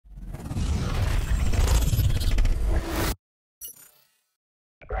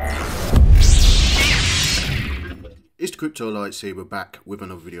Crypto Lightsaber back with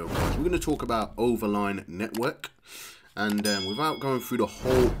another video. We're going to talk about Overline network, and without going through the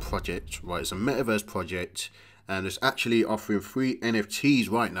whole project, right, it's a metaverse project and it's actually offering free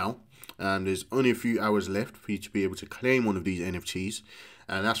NFTs right now, and there's only a few hours left for you to be able to claim one of these NFTs,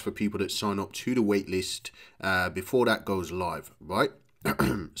 and that's for people that sign up to the waitlist before that goes live, right?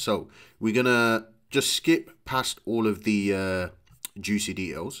 So we're gonna just skip past all of the juicy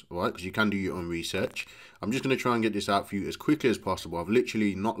details, right, because you can do your own research. I'm just going to try and get this out for you as quickly as possible. I've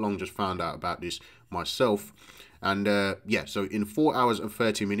literally not long just found out about this myself, and yeah, so in 4 hours and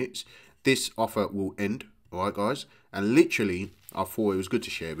 30 minutes this offer will end. All right, guys, and literally I thought it was good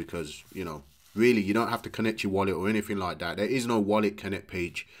to share because, you know, really you don't have to connect your wallet or anything like that. There is no wallet connect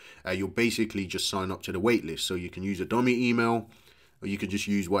page. You'll basically just sign up to the wait list, so you can use a dummy email or you can just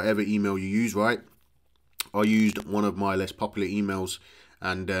use whatever email you use, right? I used one of my less popular emails,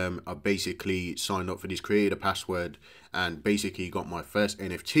 and I basically signed up for this, created a password, and basically got my first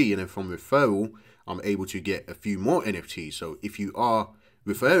NFT. And then from referral, I'm able to get a few more NFTs. So if you are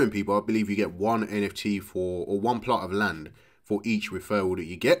referring people, I believe you get one NFT for, or one plot of land for each referral that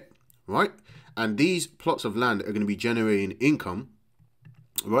you get, right? And these plots of land are going to be generating income,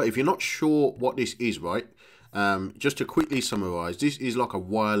 right? If you're not sure what this is, right, just to quickly summarize, this is like a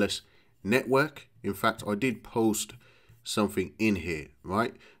wireless network. In fact, I did post something in here,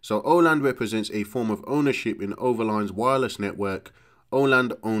 right? So ōLand represents a form of ownership in Overline's wireless network.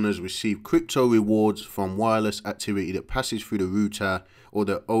 ōLand owners receive crypto rewards from wireless activity that passes through the router or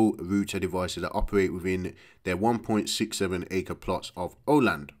the ōRouter devices that operate within their 1.67 acre plots of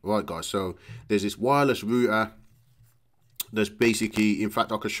ōLand. Right, guys, so there's this wireless router that's basically, in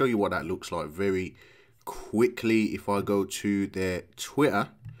fact, I can show you what that looks like very quickly. If I go to their Twitter,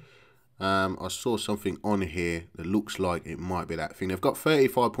 I saw something on here that looks like it might be that thing. They've got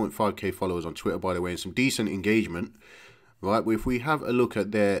 35.5k followers on Twitter, by the way, and some decent engagement, right? But if we have a look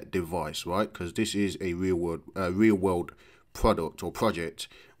at their device, right, because this is a real world product or project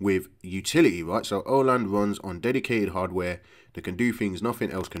with utility, right? So ōLand runs on dedicated hardware that can do things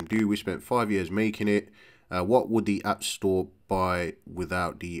nothing else can do. We spent 5 years making it. What would the App Store buy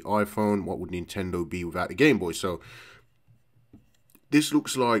without the iPhone? What would Nintendo be without the Game Boy? So this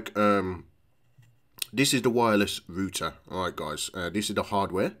looks like, this is the wireless router. All right, guys, this is the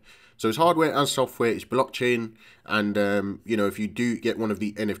hardware. So it's hardware and software, it's blockchain. And, you know, if you do get one of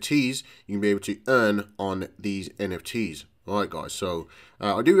the NFTs, you can be able to earn on these NFTs. All right, guys, so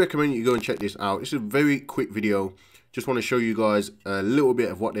I do recommend you go and check this out. This is a very quick video. Just want to show you guys a little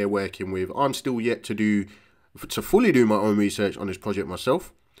bit of what they're working with. I'm still yet to fully do my own research on this project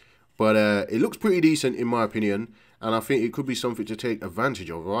myself, but it looks pretty decent in my opinion, and I think it could be something to take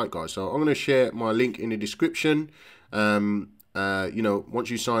advantage of. All right, guys, so I'm going to share my link in the description. You know, once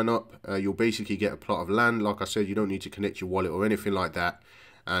you sign up, you'll basically get a plot of land. Like I said, you don't need to connect your wallet or anything like that,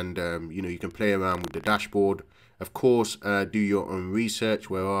 and you know, you can play around with the dashboard. Of course, do your own research.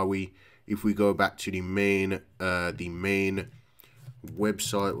 Where are we? If we go back to the main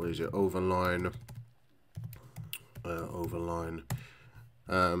website, what is it? Overline. Overline.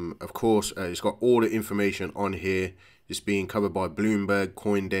 Of course, it's got all the information on here. It's being covered by Bloomberg,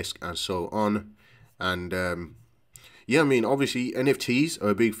 CoinDesk, and so on. And yeah, I mean, obviously NFTs are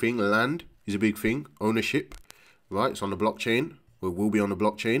a big thing. Land is a big thing. Ownership, right? It's on the blockchain. It will be on the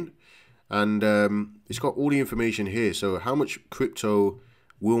blockchain, and it's got all the information here. So how much crypto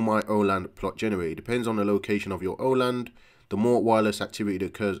will my ōLand plot generate? It depends on the location of your ōLand. The more wireless activity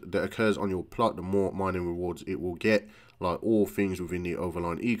that occurs on your plot, the more mining rewards it will get. Like all things within the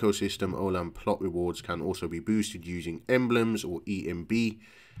Overline ecosystem, ōLand plot rewards can also be boosted using emblems or EMB.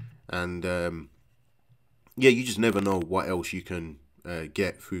 And yeah, you just never know what else you can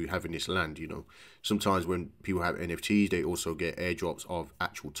get through having this land. You know, sometimes when people have NFTs, they also get airdrops of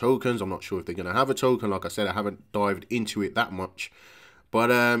actual tokens. I'm not sure if they're going to have a token. Like I said, I haven't dived into it that much. But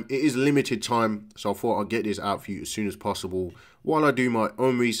it is limited time, so I thought I'd get this out for you as soon as possible while I do my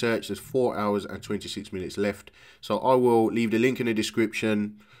own research. There's 4 hours and 26 minutes left, so I will leave the link in the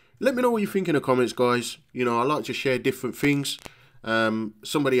description. Let me know what you think in the comments, guys. You know, I like to share different things.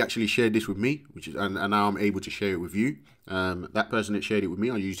 Somebody actually shared this with me, and now I'm able to share it with you. That person that shared it with me,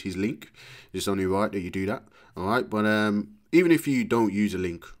 I used his link. It's only right that you do that, all right? But even if you don't use a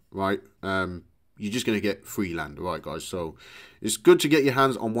link, right, you're just going to get free land, right, guys? So it's good to get your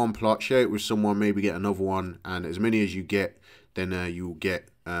hands on one plot, share it with someone, maybe get another one, and as many as you get, then you'll get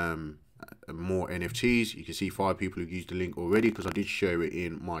more NFTs. You can see 5 people who used the link already because I did share it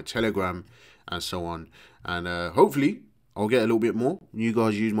in my Telegram and so on. And hopefully I'll get a little bit more. You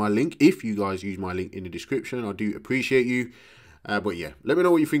guys use my link. If you guys use my link in the description, I do appreciate you. But yeah, let me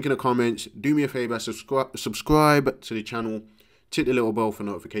know what you think in the comments. Do me a favor, subscribe to the channel, tick the little bell for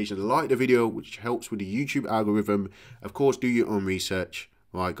notifications, like the video, which helps with the YouTube algorithm. Of course, do your own research,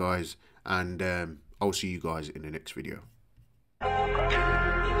 right guys, and I'll see you guys in the next video.